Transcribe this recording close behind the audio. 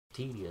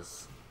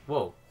Tedious.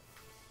 Whoa.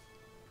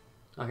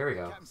 Oh, here we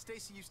go. Captain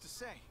Stacy used to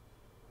say,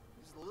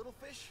 "Is the little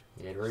fish?"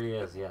 It really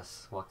is,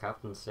 yes. What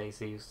Captain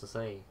Stacy used to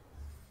say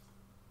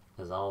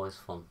is always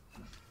fun.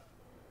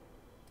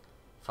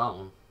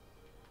 Phone.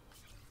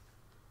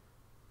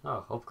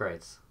 Oh,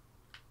 upgrades.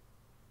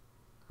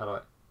 How do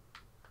I...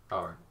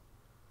 Alright.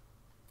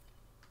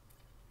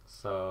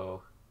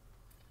 So...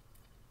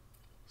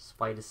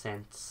 Spider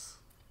sense.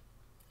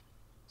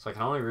 So I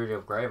can only really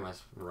upgrade my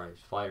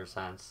spider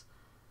sense.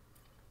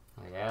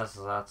 I guess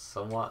that's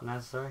somewhat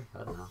necessary.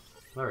 I don't know.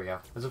 There we go.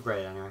 It's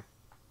upgraded anyway.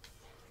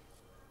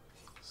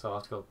 So I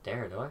have to go up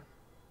there, do I?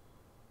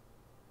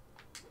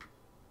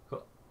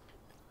 Oh.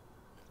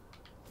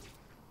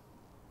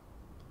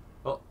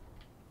 Oh.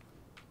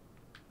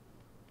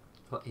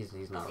 Oh,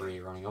 he's not really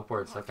running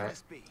upwards, okay.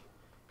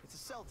 It's a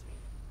cell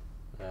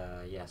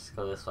yes,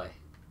 go this way.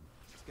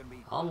 It's gonna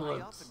be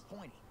onwards. high up and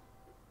pointy.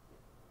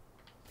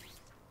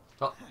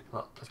 Oh,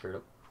 well, I screwed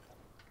up.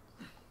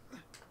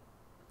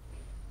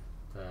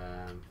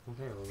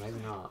 Okay, well maybe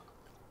not.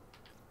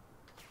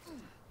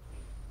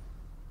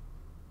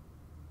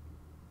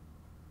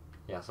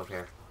 Yes, up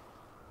here.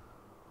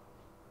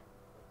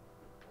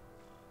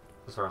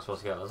 That's where I'm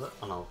supposed to go, is it?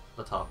 Oh no,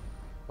 the top.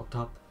 Up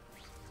top.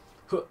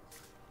 Huh.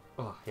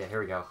 Oh, yeah,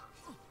 here we go.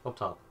 Up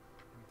top.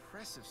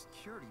 Impressive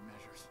security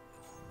measures.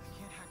 I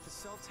can't hack the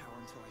cell tower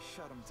until I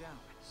shut them down.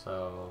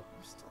 So...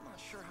 I'm still not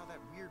sure how that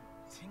weird I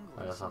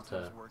tingling just have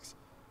sometimes to... works.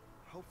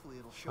 Hopefully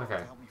it'll show up Okay.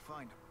 to help me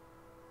find them.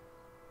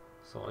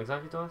 So what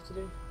exactly do I have to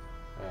do?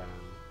 I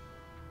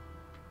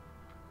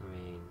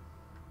mean...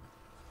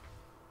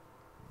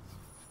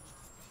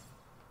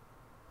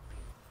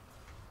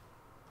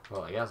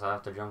 Well, I guess I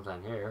have to jump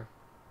down here.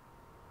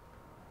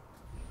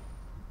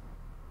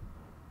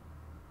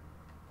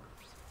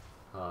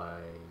 Do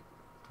I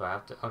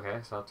have to... Okay,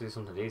 so I have to do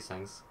some of these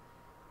things.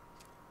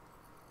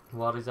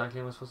 What exactly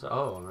am I supposed to...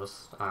 Oh, I'm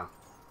just... Ah.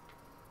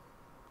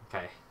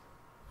 Okay.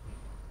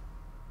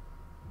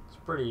 It's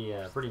pretty,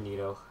 pretty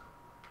neato.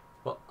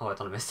 Oh, I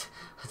thought I missed.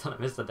 I thought I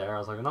missed it there. I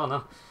was like, no,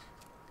 no.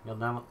 God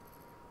damn it.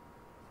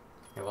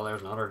 Okay, well,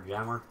 there's another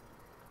jammer.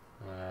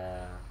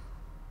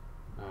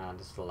 And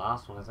this is the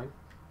last one, I think.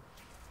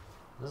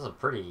 This is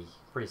pretty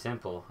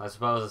simple. I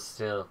suppose it's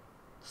still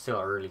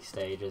early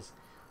stages.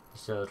 We're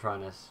still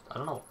trying to... I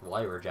don't know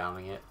why we're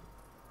jamming it.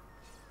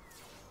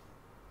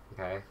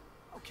 Okay.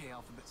 Okay,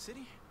 Alphabet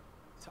City,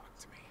 talk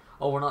to me.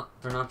 Oh, we're not...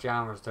 They're not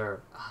jammers.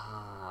 They're...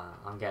 Ah,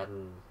 I'm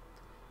getting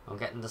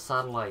the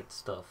satellite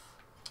stuff.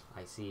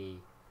 I see.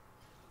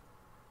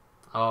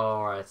 Oh,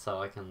 alright, so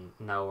I can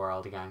know where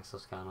all the gang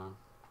stuff's going on.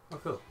 Oh,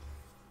 cool.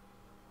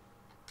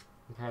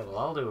 Okay, well,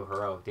 I'll do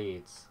heroic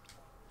deeds.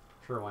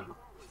 Sure, why not?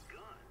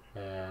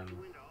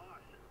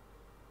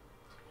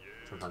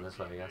 Jump on this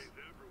way, I guess.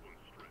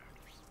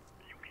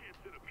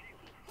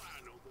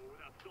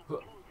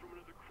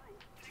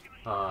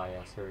 Ah,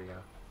 yes, here we go.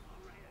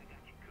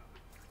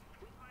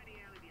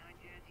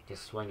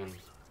 Just swinging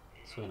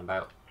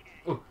about.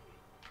 Ooh,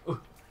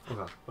 ooh,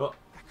 okay. Oh,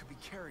 That could be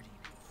Carradine.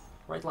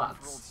 right, For old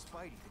lads.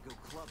 Spidey to go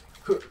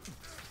clubbing.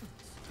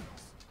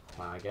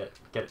 Wow, get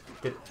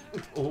it.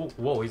 Oh,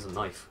 whoa, he's a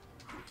knife.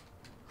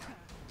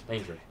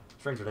 Danger,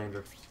 stranger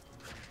danger.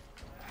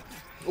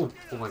 Oh,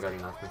 oh my god, he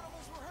knocked me.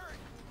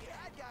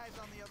 Bad guys,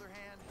 on the other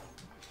hand,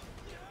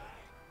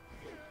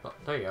 Oh,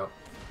 there you go.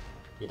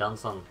 You done,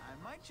 son. I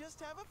might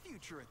just have a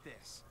future at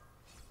this.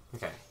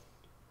 Okay.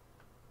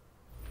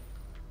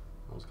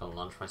 I'm just gonna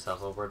launch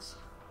myself upwards.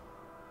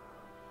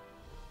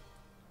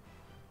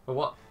 But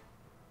what?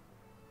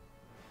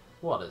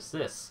 What is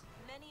this?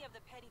 Many of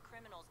the petty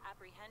criminals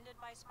apprehended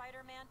by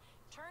Spider-Man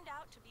turned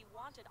out to be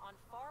wanted on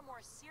far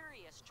more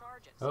serious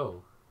charges.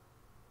 Oh.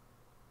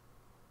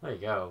 There you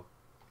go.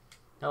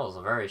 That was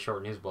a very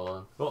short news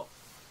bulletin. Oh.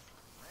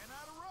 Ran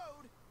out of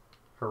road.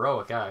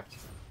 Heroic act.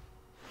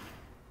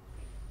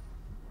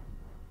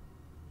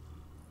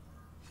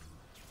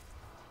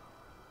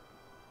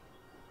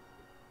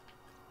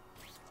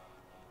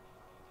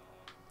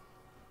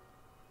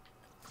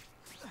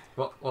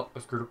 What? I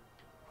screwed up.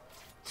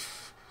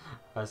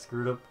 I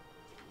screwed up.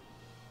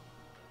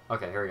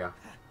 Okay, here we go. I'm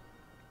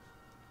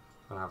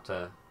gonna have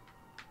to...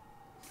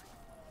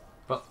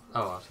 Oh, I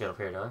have to get up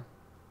here, do I?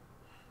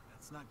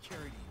 That's not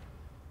Carradine.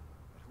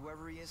 But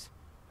whoever he is,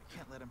 I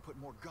can't let him put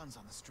more guns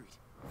on the street.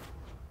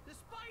 The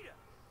spider!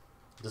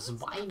 The Let's not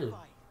spider!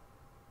 fight.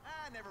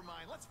 Ah, never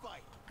mind. Let's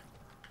fight.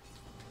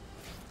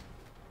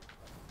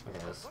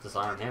 Okay, let's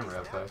disarm him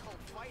real quick. That's called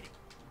fighting.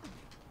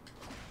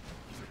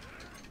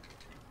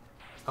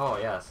 Oh,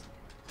 yes.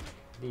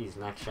 These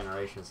next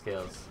generation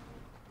skills.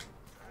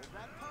 Hold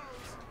that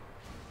pose.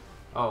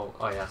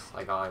 Oh yes,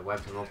 I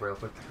webbed him up real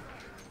quick.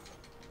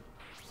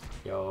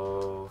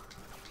 Yo.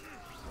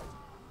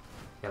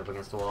 Get up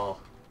against the wall.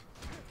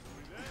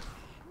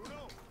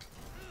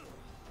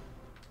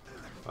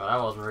 Well, that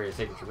wasn't really a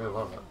signature move,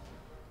 was it?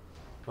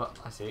 Well,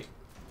 I see.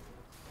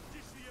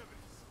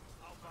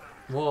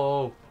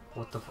 Whoa!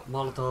 What the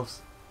Molotovs?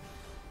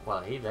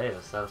 Well, he did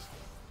it, so...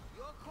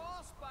 Your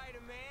call,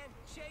 Spider-Man.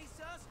 Chase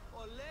us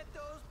or let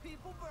those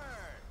people burn.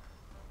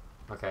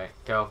 Okay,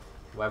 go.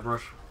 Web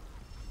rush.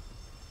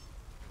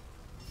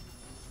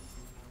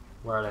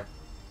 Where are they?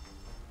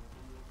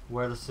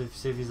 Where are the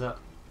civvies at?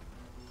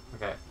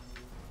 Okay.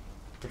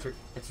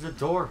 It's the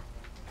door.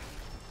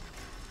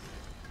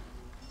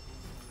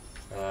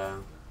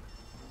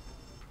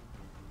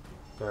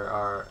 There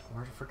are.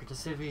 Where the frick are the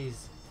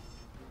civvies?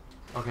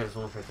 Okay, there's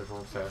one upstairs. There's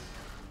one upstairs.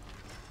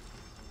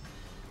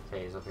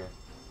 Okay, he's up here.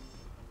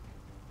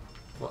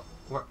 What?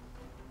 Where?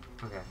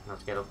 Okay, I have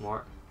to get up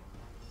more.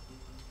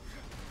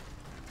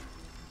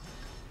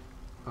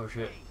 Oh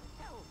shit. Hey,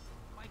 help!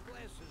 My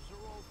glasses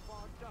are all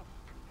fogged up.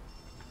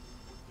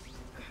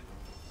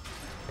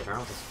 They turn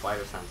off the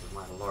spider senses,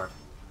 my lord.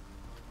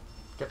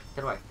 Get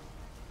away.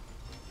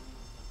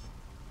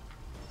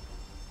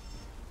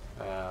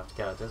 Have to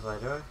get out this way,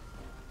 do I?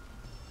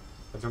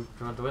 Jump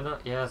out the window?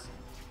 Yes.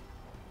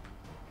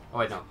 Oh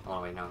wait, no.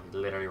 Oh wait, no.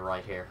 Literally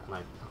right here.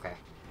 And okay.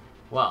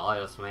 Well, I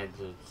just made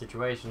the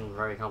situation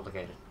very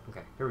complicated.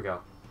 Okay, here we go.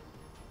 I'm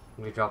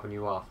gonna be dropping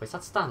you off. Wait, is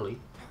that Stanley?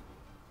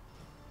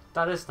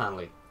 That is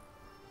Stanley.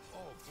 Oh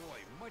boy,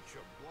 much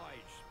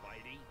obliged,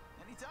 Spidey.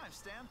 Anytime,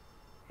 Stan.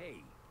 Hey,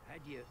 how'd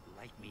you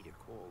like me to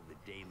call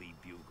the Daily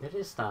Bugle? It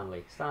is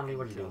Stanley. Stanley,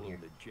 what are you Tell doing here?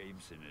 him that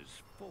Jameson is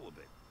full of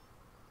it.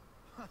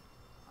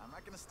 I'm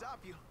not gonna stop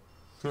you.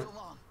 So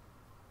long.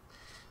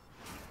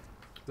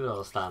 Good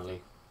old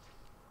Stanley.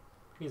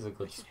 He's a I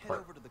good should head sport.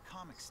 over to the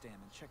comic stand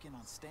and check in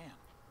on Stan.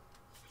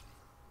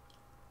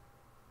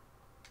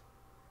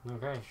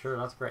 Okay, sure,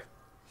 that's great.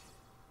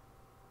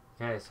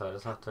 Okay, so I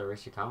just have to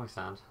reach the comic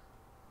stand.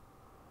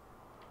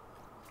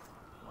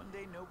 One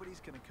day nobody's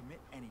gonna commit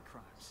any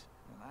crimes,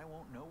 and I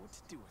won't know what to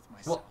do with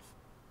myself.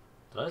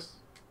 Did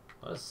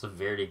I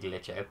severely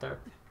glitch out there?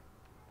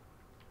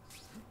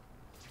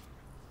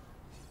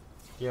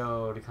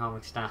 Yo, the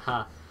comic stand.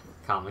 Ha!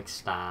 Comic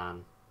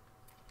stand.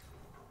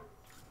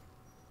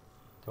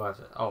 Do I have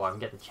to? Oh, I'm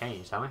getting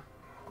changed, am I?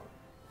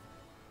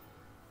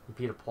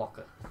 Peter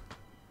Parker.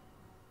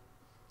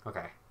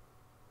 Okay.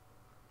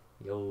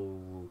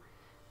 Yo.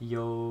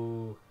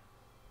 Yo.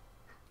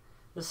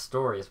 This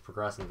story is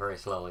progressing very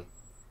slowly.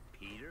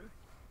 Peter?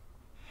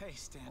 Hey,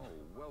 Stan. Oh,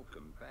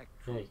 welcome back,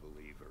 Hey. true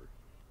believer.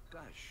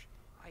 Gosh,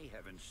 I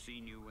haven't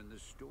seen you in the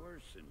store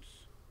since...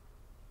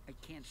 I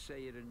can't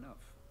say it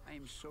enough. I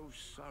am so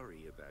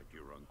sorry about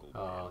your Uncle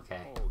Ben. Oh,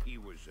 okay. Oh, he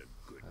was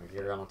a good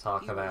You're man. gonna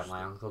talk He about was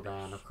my the Uncle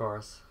Ben, best. of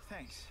course.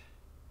 Thanks.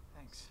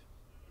 Thanks.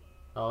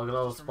 Oh, look at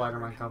all the Just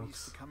remembering Spider-Man how we used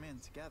comics. to come in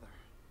together.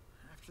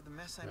 After the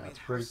mess I That's made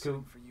pretty house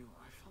sitting cool. for you,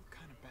 I felt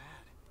kind of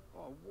bad.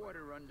 Oh,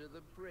 water under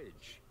the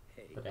bridge.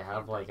 Hey, Do they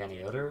have like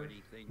any other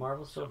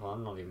Marvel stuff?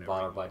 I'm not even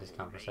bothered by this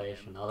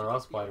conversation. Oh, they're all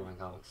Spider-Man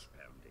comics.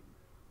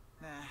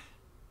 Nah,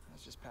 I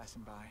was just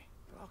passing by,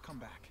 but I'll come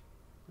back.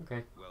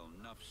 Okay. Well,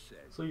 enough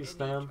said. So you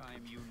stand.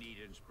 Anytime you need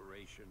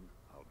inspiration,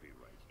 I'll be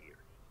right here.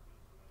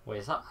 Wait,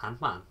 is that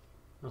Ant-Man?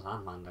 There's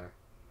Ant-Man there.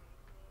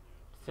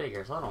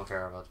 Figures. I don't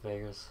care about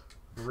figures.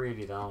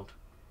 Really don't.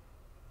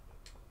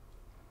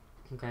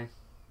 Okay.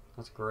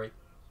 That's great.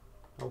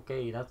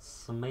 Okay,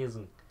 that's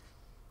amazing.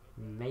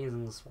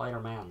 Amazing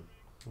Spider-Man.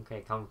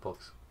 Okay, comic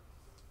books.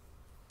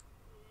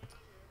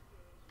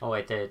 Oh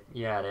wait, they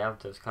have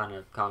those kind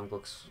of comic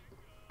books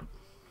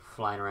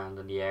flying around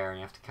in the air and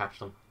you have to catch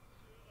them.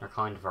 They're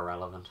kind of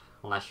irrelevant.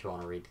 Unless you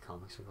want to read the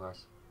comics, of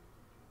course.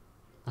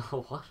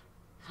 Oh, what?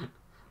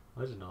 I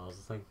didn't know that was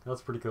a thing.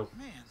 That's pretty cool.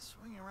 Man,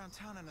 swinging around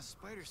town in a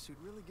spider suit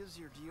really gives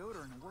your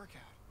deodorant a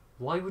workout.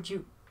 Why would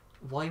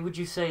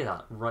you say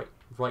that right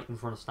in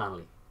front of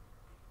Stanley?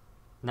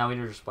 Now we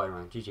know you're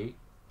Spider-Man. GG.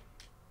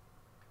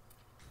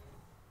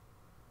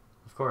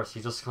 Of course,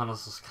 he just kind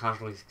of just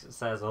casually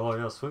says, "Oh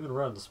yeah, swinging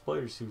around the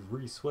spider suit,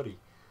 really sweaty."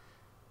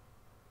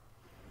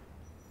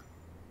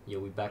 Yo,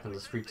 we back on the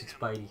streets with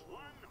Spidey.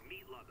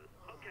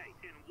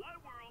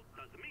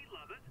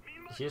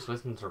 Is she just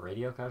listening to the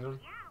radio casually?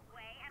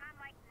 And I'm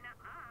like,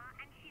 nuh-uh,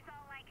 and she's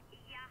all like,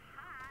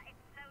 yeah-ha,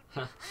 it's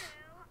so true.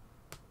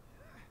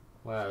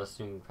 Wow, that's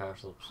doing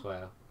partial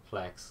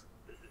flex.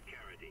 This is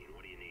Carradine.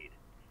 What do you need?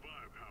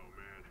 Firepower,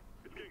 man.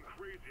 It's getting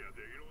crazy out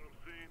there, you know what I'm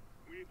saying?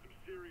 We need some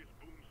serious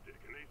boomstick,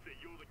 and they say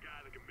you're the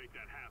guy that can make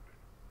that happen.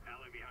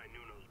 Alley behind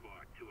Nuno's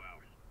bar, 2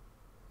 hours.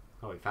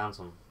 Oh, we found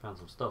some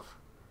stuff.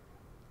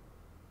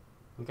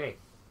 Okay.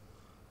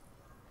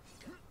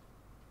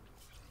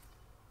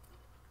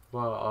 Whoa,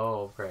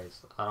 oh, great.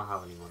 I don't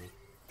have any money.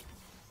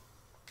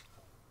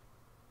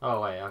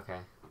 Oh, wait, okay.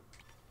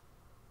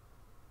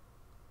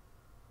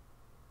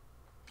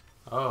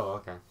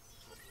 Oh, okay.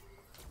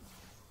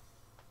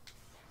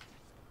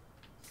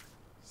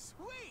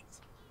 Sweet!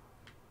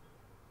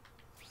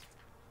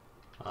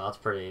 Oh, that's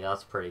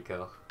pretty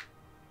cool.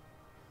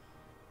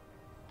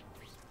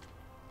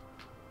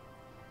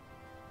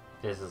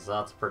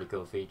 That's a pretty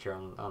cool feature,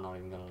 I'm not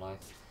even gonna lie.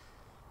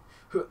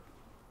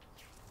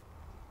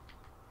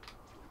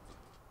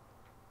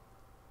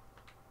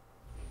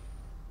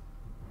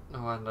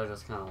 Oh, and I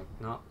just kinda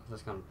like, no, I'm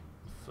just gonna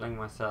fling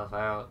myself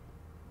out.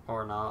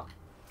 Or not.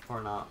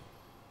 Or not.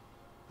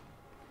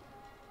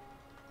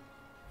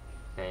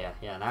 Okay,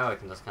 yeah, now I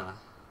can just kinda,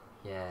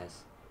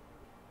 yes.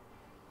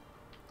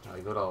 Oh,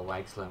 the good old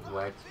web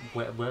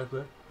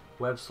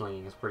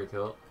slinging is pretty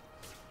cool.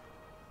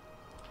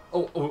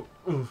 Oh, oh,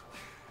 oof.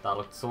 That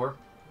looked sore.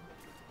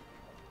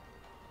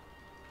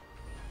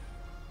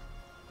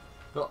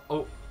 Oh,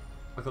 oh,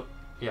 I thought,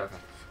 yeah, okay.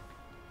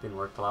 Didn't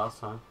work the last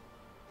time,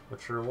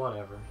 but sure,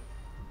 whatever.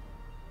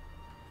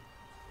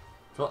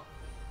 Oh,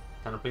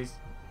 can it please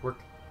work?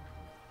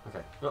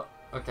 Okay. Oh,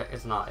 okay,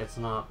 it's not. It's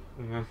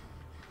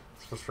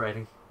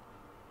frustrating.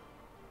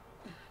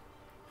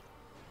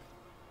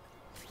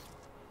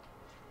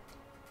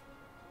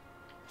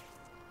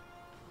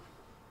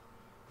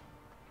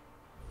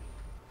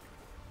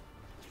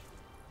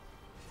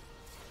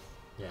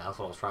 Yeah, that's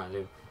what I was trying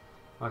to do.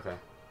 Okay.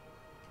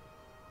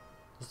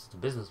 This is the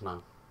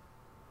businessman.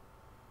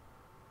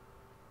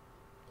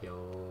 Yo.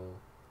 Oh,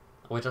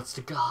 wait, that's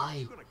the guy.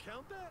 You gonna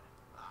count that?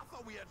 I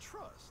thought we had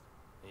trust.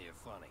 You're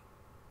funny.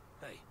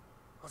 Hey,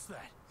 what's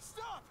that?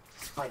 Stop!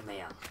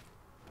 Spider-Man.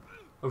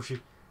 Oh,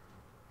 shoot.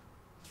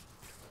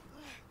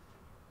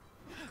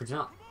 Could you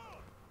not?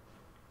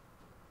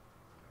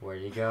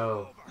 Where'd you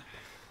go?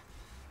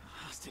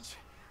 Hostage.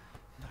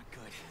 Not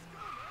good.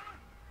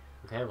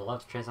 Okay, we'll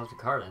have to chase off the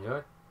car then, do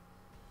I?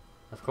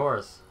 Of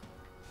course.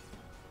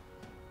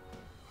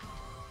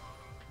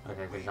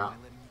 Okay, could you not? Am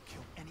I letting you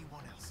kill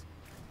anyone else?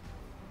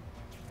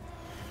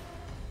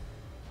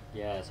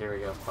 Yes, here we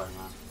go,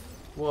 Spider-Man.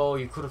 Whoa,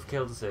 you could have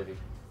killed the city.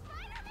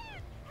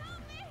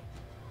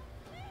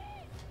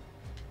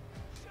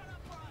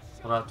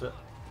 We'll have to...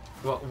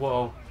 Whoa,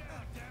 whoa.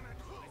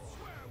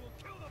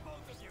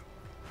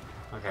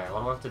 Okay,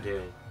 what do I have to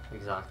do?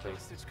 Exactly.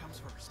 Hostage comes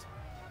first.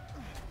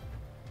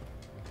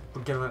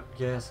 Get him out,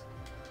 yes.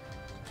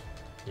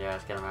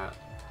 Yes, get him out.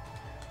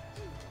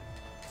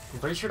 I'm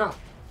pretty sure that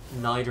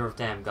neither of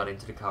them got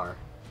into the car.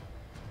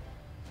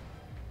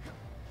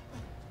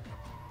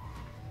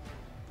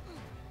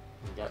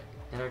 Get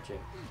out, you.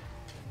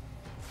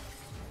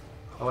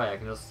 Oh wait, I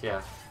can just,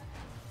 yeah.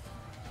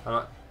 How do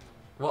I...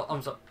 What?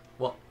 I'm so...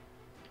 What?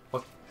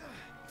 What?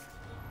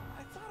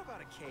 I thought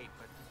about a cape,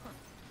 but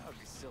that would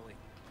be silly.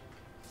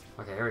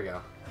 Okay, here we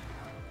go.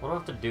 What do I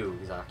have to do,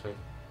 exactly?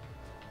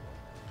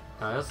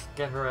 Can I just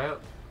get her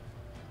out?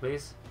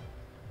 Please?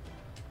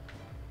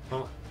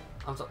 Oh,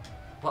 I'm so...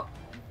 What?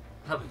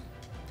 Help me.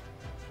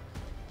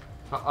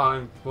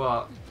 I'm...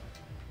 What?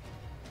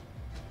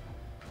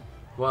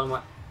 What am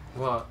I...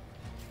 What?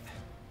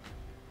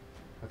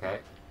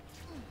 Okay.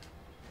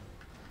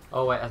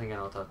 Oh wait, I think I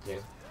know what I have to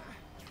do.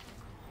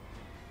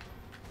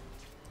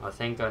 I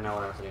think I know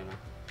what I have to do now.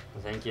 I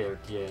think you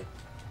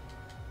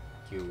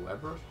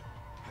ever?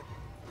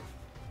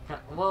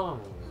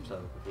 Well, I'm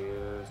so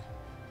confused.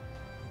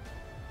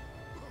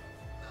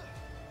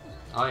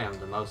 I am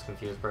the most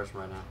confused person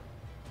right now.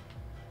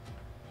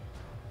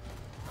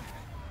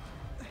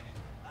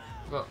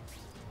 Well,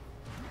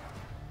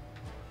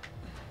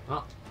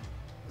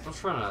 I'm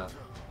trying to...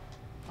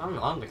 I'm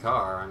on the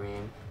car, I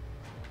mean...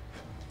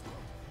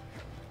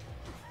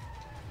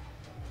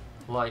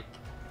 Like,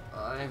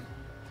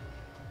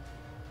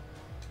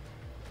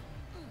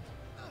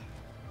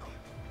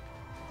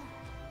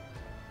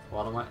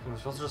 what am I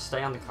supposed to just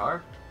stay on the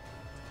car?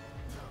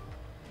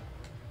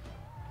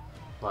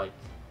 Like...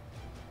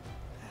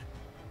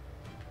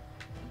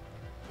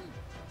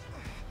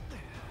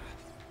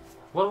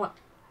 What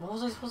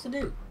was I supposed to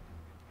do?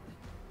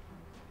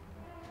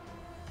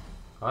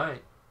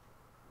 Alright.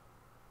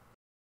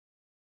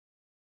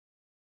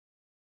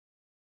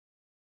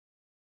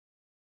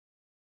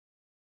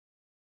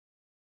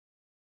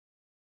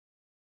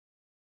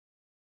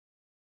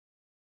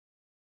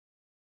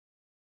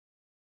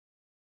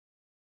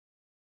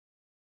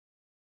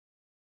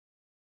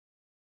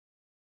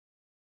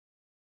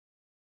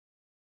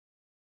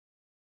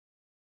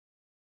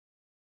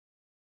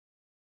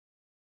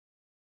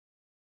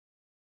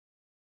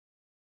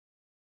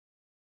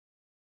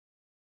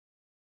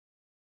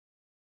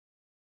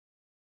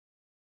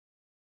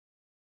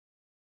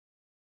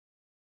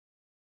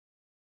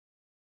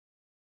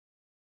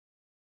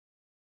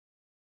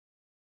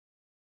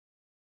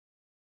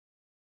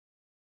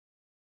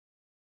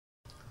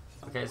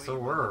 Okay, so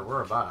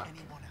we're back.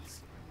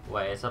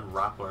 Wait, it said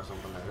rappel or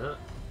something, did it?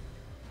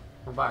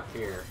 We're back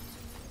here.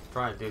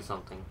 Trying to do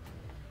something.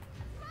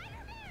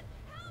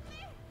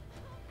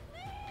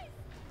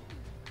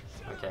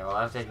 Okay, well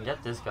I have to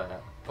get this guy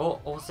out.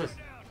 Oh, what's this?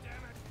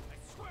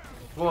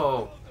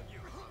 Whoa!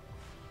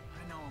 I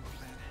know I'm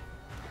bad.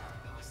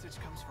 Hostage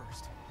comes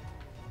first.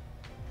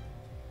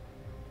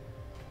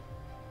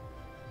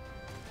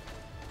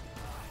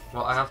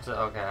 Well, I have to.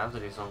 Okay, I have to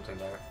do something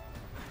there.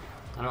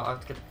 I know I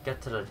have to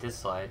get to this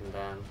side and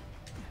then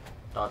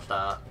dodge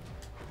that.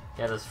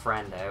 Get his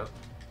friend out.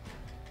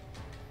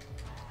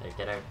 Hey,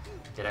 get out.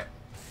 Get out.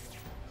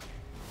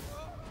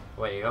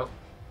 Away you go.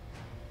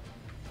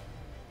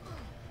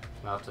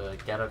 I'll have to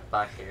get it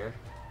back here.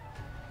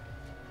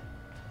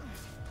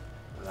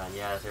 And then,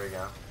 yes, here we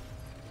go.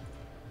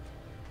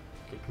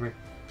 Okay, come here.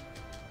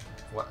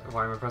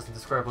 Why am I pressing the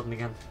square button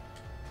again?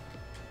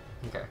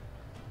 Okay.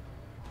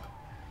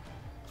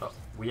 So,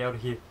 we out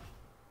of here.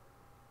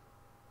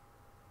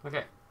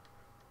 Okay.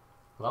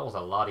 Well, that was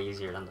a lot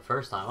easier than the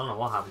first time. I don't know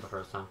what happened the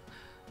first time.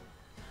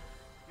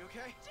 You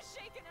okay? Just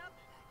shaken up.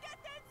 Get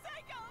that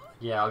psycho!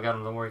 Yeah, I'll get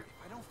him, don't worry.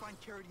 If I don't find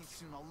Carradine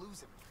soon, I'll lose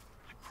him.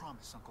 I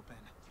promise, Uncle Ben.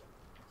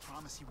 I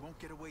promise he won't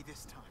get away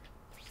this time.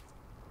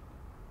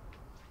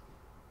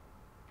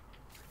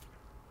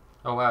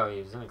 Oh wow,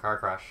 he was in a car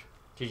crash.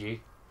 GG.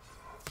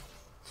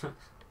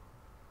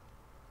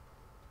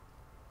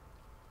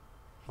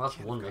 Well, that's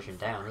one mission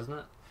down, isn't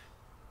it?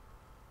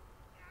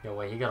 Yo,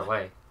 wait, he got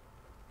away.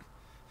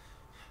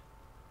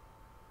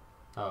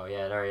 Oh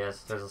yeah, there he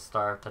is. There's a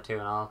star, tattoo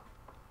and all.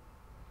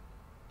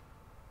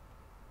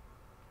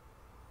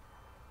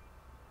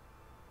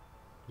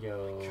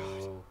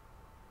 Yo.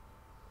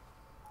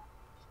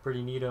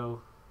 Pretty neato.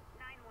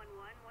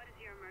 911, what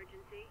is your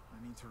emergency?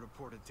 I need to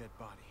report a dead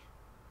body.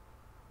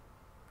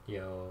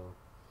 Yo.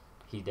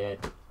 He dead.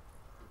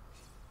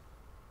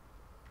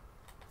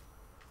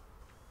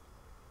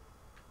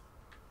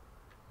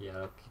 Yeah,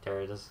 okay,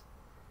 there it is.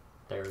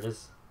 There it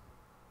is.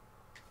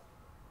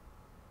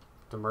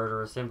 The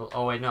murderer symbol.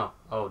 Oh wait, no.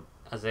 Oh,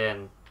 as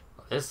in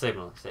this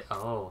signal.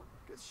 Oh,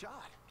 Good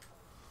shot.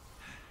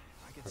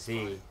 If I get I see.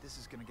 spotted, this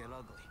is gonna get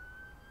ugly.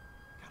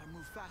 Gotta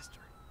move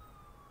faster.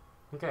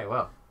 okay.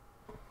 Well,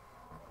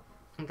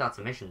 I think that's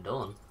a mission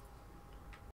done.